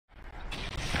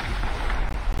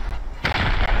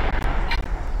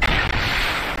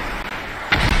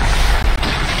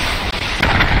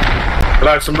Can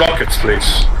I have some rockets,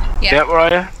 please? Yeah, where are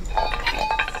you?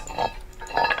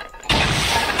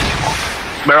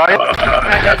 Where are you?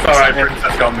 That's alright,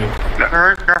 Princess got me.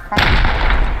 Alright, careful.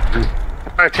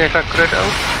 I take that grid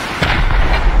out.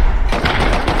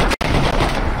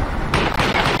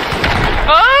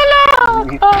 Oh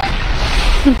no!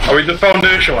 Are we the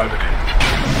foundation over here?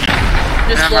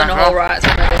 Just blowing a hole right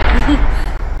through it.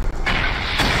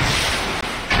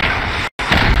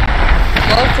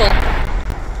 Local.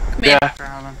 Come here.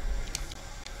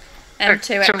 M2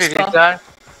 Expo.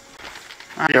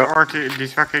 Ortiz,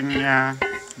 these fucking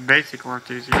basic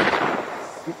Ortiz.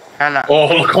 Hella. Oh,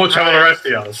 look how much ammo the rest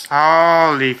he has.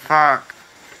 Holy fuck.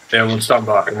 Yeah, we'll stand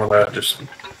back and we'll just...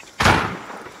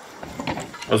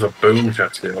 There's a boom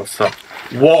jet here, what's that?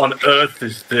 What on earth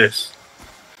is this?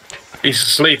 He's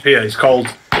asleep here, he's called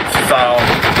Thal.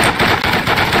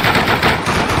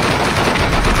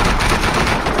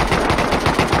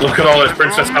 Look at all this,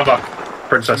 Princess, come back.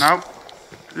 Princess. Nope.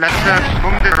 Let's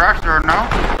boom the rush door now.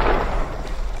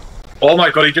 Oh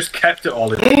my god, he just kept it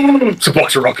all in. It's a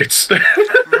box of rockets.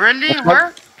 Really?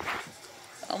 Where?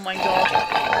 Oh my god.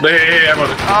 Yeah,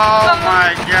 oh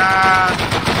my god.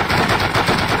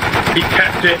 He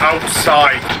kept it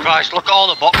outside. Christ, look at all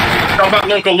the boxes. Come back,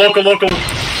 local.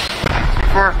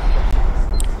 C4.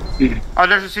 Oh,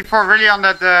 there's a C4 really on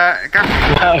that, careful.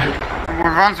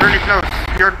 One's really close.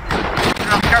 You're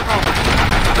careful.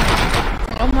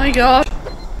 Oh my god.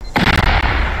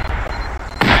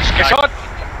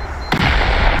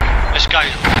 This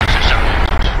guy's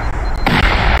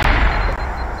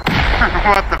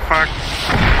what the fuck?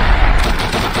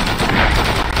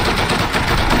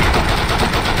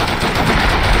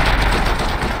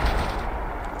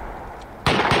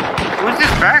 Who's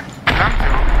this back?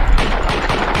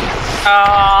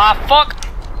 Fuck!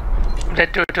 Dead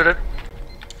to it.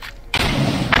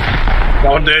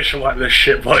 Foundation like this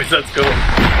shit, boys, let's go. I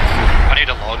need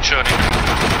a launcher.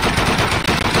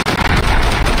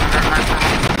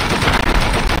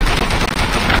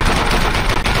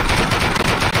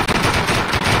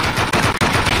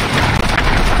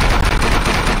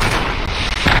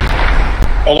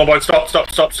 Hold on, boys, stop.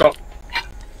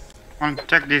 I want to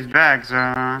check these bags,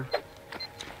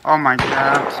 Oh my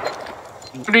god.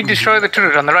 We need to destroy the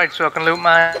turret on the right so I can loot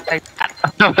my...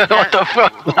 What the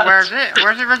fuck? Where's it?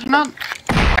 Where's it, Reginald?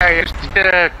 It's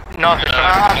north.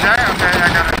 Oh, okay, I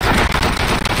got it.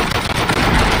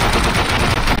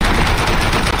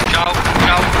 Go.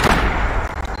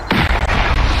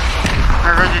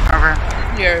 Hey, Reggie, over.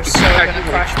 You're so gonna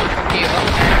crash my computer.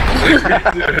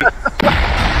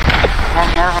 One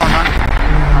more, hold on.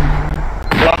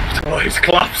 Collapse, boys,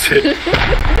 collapse it.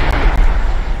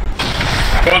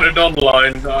 Got it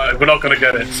online, we're not gonna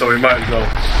get it, so we might as well.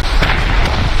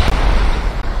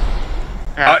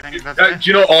 Yeah, I think that's it. Do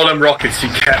you know all them rockets he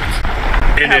kept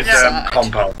in his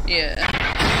compound? Yeah.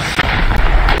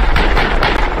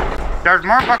 There's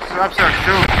more boxes upstairs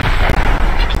too.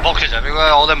 There's boxes everywhere,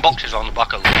 all them boxes on the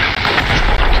back of the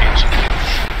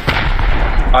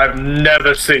I've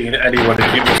never seen anyone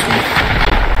keep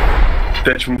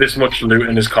this much loot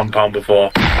in his compound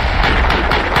before.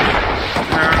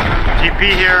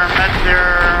 GP here, med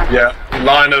here. Yeah,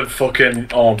 line of fucking...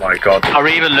 Oh my god. Are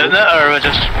we even looting it, or are we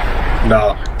just...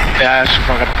 No. Yeah, it's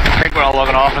fucking... I think we're all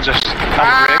logging off and just...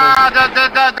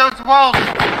 Those walls!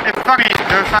 It's funny,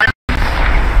 those signs.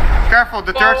 Careful,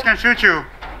 the turrets can shoot you.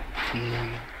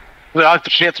 We have to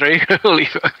shit through. Holy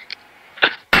fuck.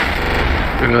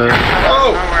 Oh!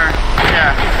 Nowhere.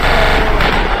 Yeah.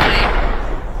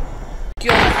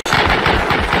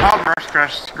 Oh, brush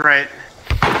crashed. Great.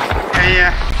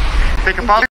 Hey, take a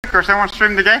pause or someone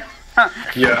stream the game?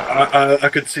 Yeah, I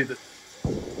could see that.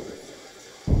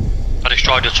 I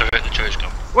destroyed the turret, the turret's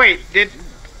gone. Wait, did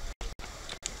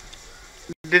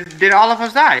all of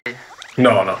us die?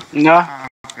 No. Oh,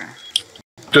 okay.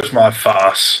 Just my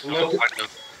farce.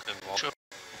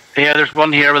 Yeah, there's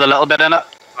one here with a little bit in it.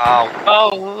 Ow.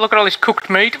 Oh, look at all this cooked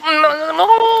meat.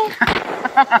 No.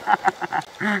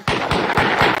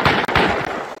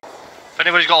 If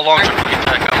anybody's got a launcher, we can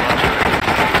take out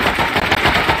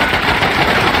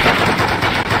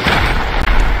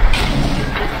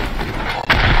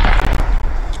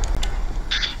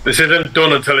This isn't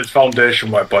done until it's foundation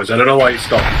wet, boys. I don't know why you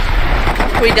stopped.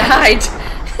 We died.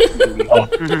 Oh,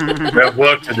 we have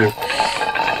work to do.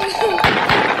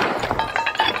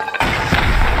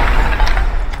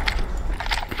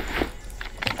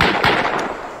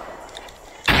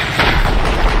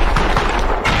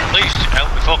 Please help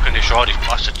me fucking destroy this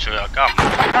bastard turret, I can't.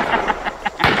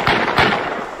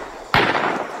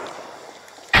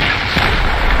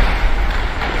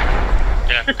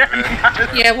 Yeah,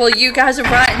 Yeah. Yeah, well, you guys are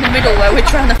right in the middle where we're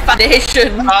trying the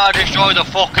foundation. Destroy the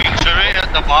fucking turret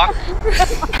at the back.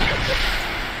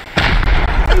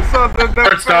 So the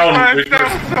down.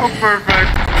 so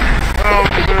perfect. Oh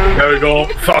man. There we go.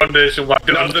 Foundation white.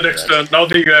 Now the next turn. Now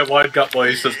the wide gap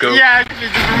boys. Let's go. Yeah, actually,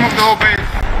 just remove the whole base.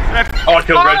 Oh, I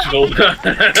killed Reginald.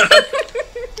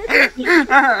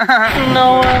 No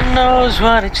one knows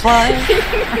what it's like.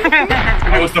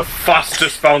 That was the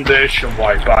fastest foundation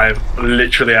wipe I've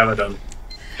literally ever done.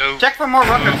 No. Check for more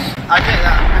rockets. I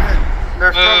did.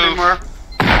 There's probably more.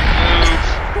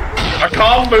 I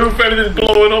can't move. Everything's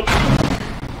blowing up.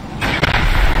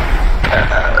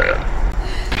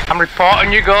 I'm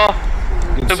reporting you go.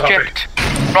 Sorry. Subject.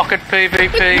 Rocket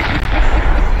PvP.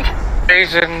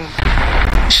 Reason.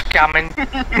 Scamming.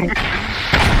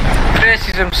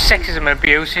 Racism, sexism,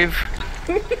 abusive.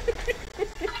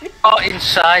 Not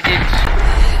inside it.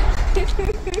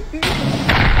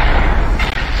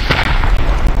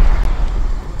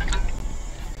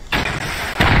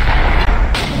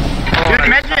 Dude,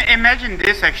 imagine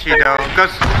this actually though,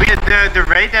 because the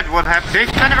rate that would happen, they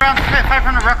spend around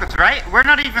 500 rockets, right? We're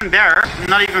not even there,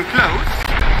 not even close,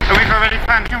 and we've already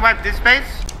wiped this base.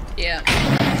 Yeah.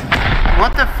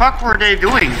 What the fuck were they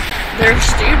doing? They're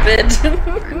stupid.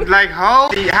 Like, how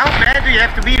bad do you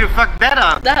have to be to fuck that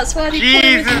up? That's why they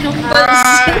Jesus put numbers.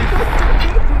 Christ!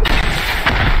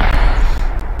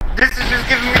 This is just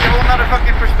giving me a whole nother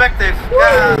fucking perspective.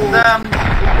 God damn.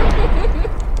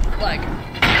 Like,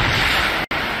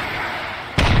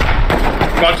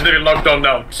 Imagine if it logged on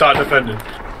now. Start defending.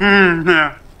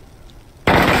 Yeah.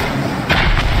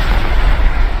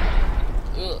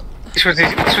 This was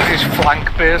his flank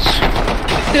base.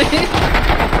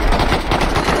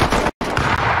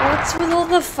 what's with all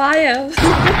the fire?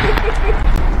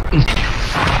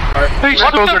 Who's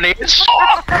those grenades?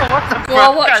 Go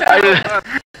on, watch out.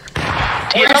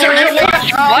 He's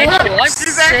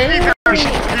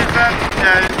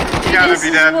gotta be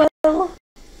dead.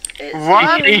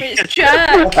 What? It's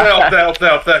Jack. Up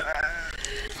there.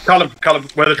 Callum,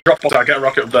 where the drop box are, get a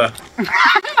rocket up there.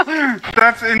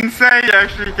 That's insane, he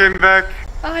actually came back.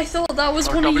 I thought that was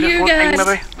one of W14 you guys.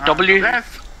 maybe? W? Yes.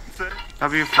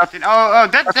 W14. Oh,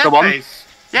 that's the one. base.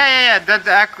 Yeah,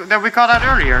 that we called out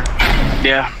earlier.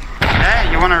 Yeah.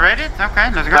 Yeah, you wanna raid it?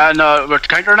 Okay, let's go. No, we're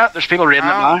countering it. There's people raiding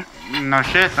it now. No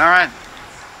shit, alright.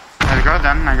 Let's go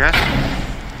then, I guess.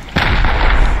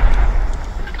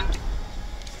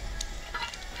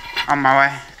 On my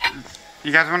way.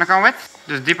 You guys wanna come with?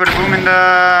 Just deeper the boom in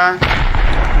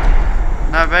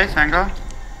the base and go.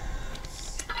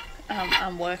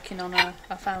 I'm working on a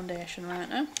foundation right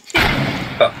now.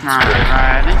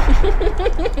 Alrighty.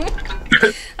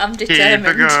 I'm Keep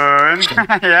determined. it going.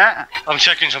 Yeah. I'm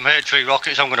checking some H3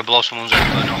 rockets. I'm gonna blow someone's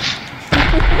airplane off.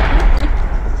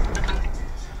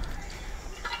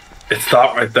 It's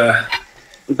that right there.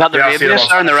 Is that the Yeah, I raid see them base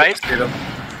there on the right?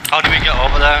 How do we get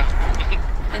over there?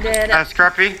 I did it. That's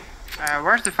scrappy.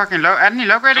 Where's the fucking low? Any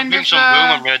low grade in Bring this? some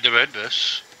boom and raid the red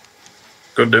base.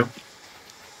 Good do.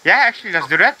 Yeah, actually, let's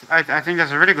do that. I think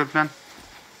that's a really good plan.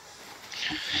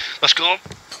 Let's go.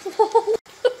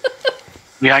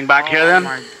 We hang back here Oh then?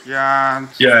 my god.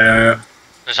 Yeah.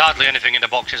 There's hardly anything in the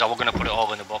boxes. I was gonna put it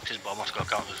all in the boxes, but I must go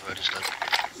count as red instead.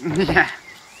 Yeah.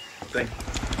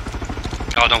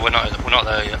 Oh no, we're not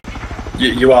there yet.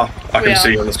 You are. I We can are.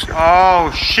 see you on the screen.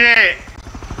 Oh shit.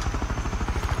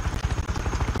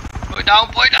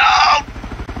 Point down!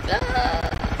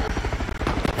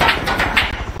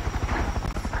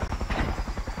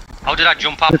 How did I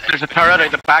jump up? There's a turret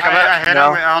at the back of it. I hit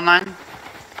him with L9.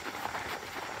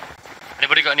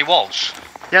 Anybody got any walls?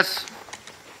 Yes.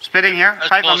 Splitting here. As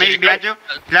 5 on close as me you behind can.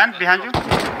 you. Plant behind you.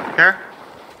 Here.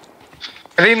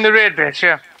 In the raid base,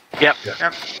 yeah. Yep.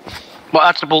 Yep. Well,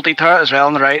 that's the bolty turret as well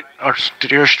on the right, or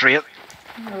you're straight.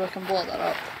 Maybe I can blow that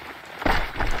up.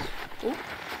 Ooh.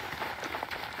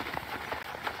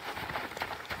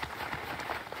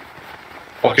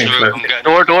 Fucking Sure, clear. I'm getting-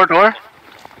 Door.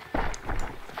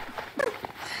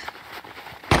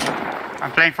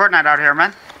 I'm playing Fortnite out here,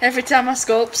 man. Every time I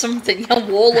scope something, a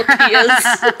wall appears.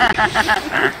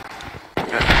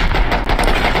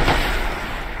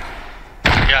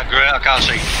 Yeah, great. I can't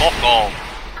see fuck all.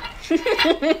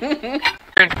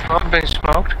 I've been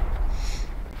smoked.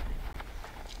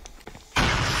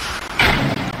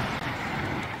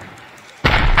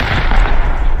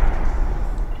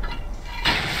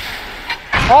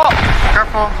 Oh!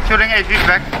 Careful. Shooting HVs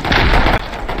back.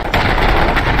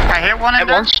 I hit one in Hit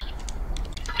there. once.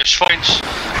 Just fucking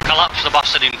collapse the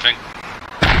bastard in thing.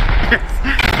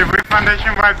 If we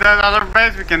foundation wipe that other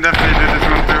base, we can definitely do this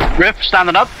one too. Rip,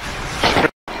 standing up.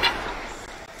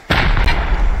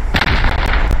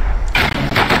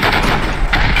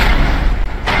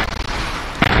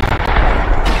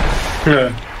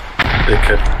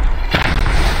 Dickhead.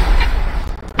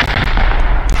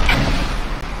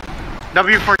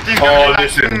 W14. Oh,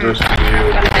 this isn't good for you.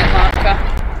 Got a hit marker.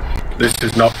 This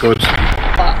is not good.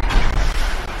 What?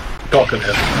 Talking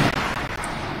him.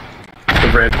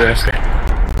 The red desk.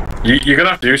 You're gonna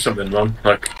have to do something, man.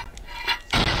 Like.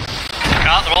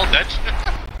 Can't, they're all dead.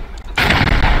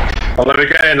 Oh, let me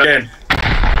get in again.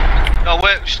 No,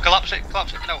 wait, just collapse it,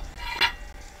 no.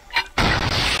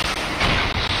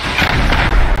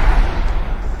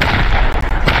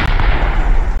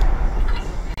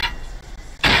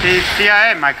 The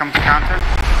CIA might come to counter.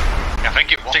 I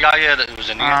think it was the guy here that was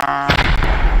in here.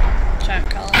 Giant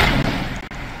colour.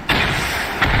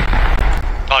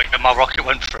 Oh yeah, my rocket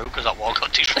went through because that wall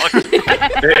got destroyed.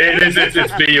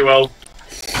 It's BUL.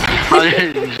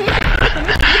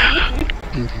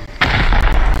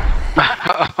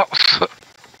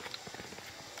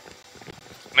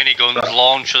 Miniguns,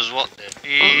 launchers, what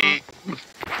the...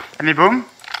 Any boom?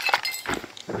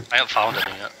 I haven't found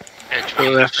any yet.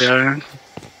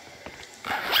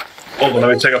 Hold on, let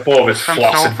me take a photo of his Some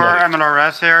flaccid sulfur, body.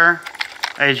 MLRS here.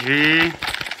 HV.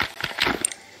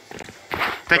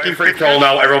 Taking Free pictures. control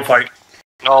now, everyone fight.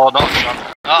 No, not a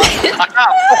chance. I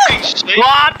can't fucking see.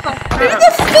 What? Who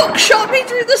the fuck shot me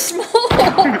through the smoke?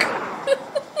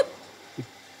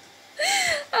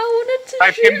 I wanted to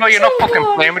Hey, shoot Kimbo, you're not fucking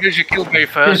someone. playing with us, you killed me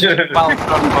first. Well done,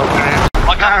 fucking.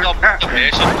 I can't go back to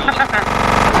base. Oh my god.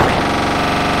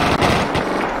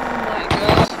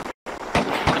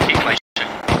 Keep my shit.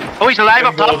 Oh, he's alive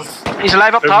up top. He's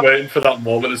alive up Been top. waiting for that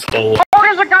moment his whole Oh,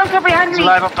 there's a counter behind He's me!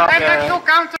 alive up top, There's yeah. actual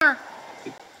counter!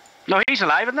 No, he's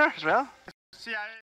alive in there as well. CIA.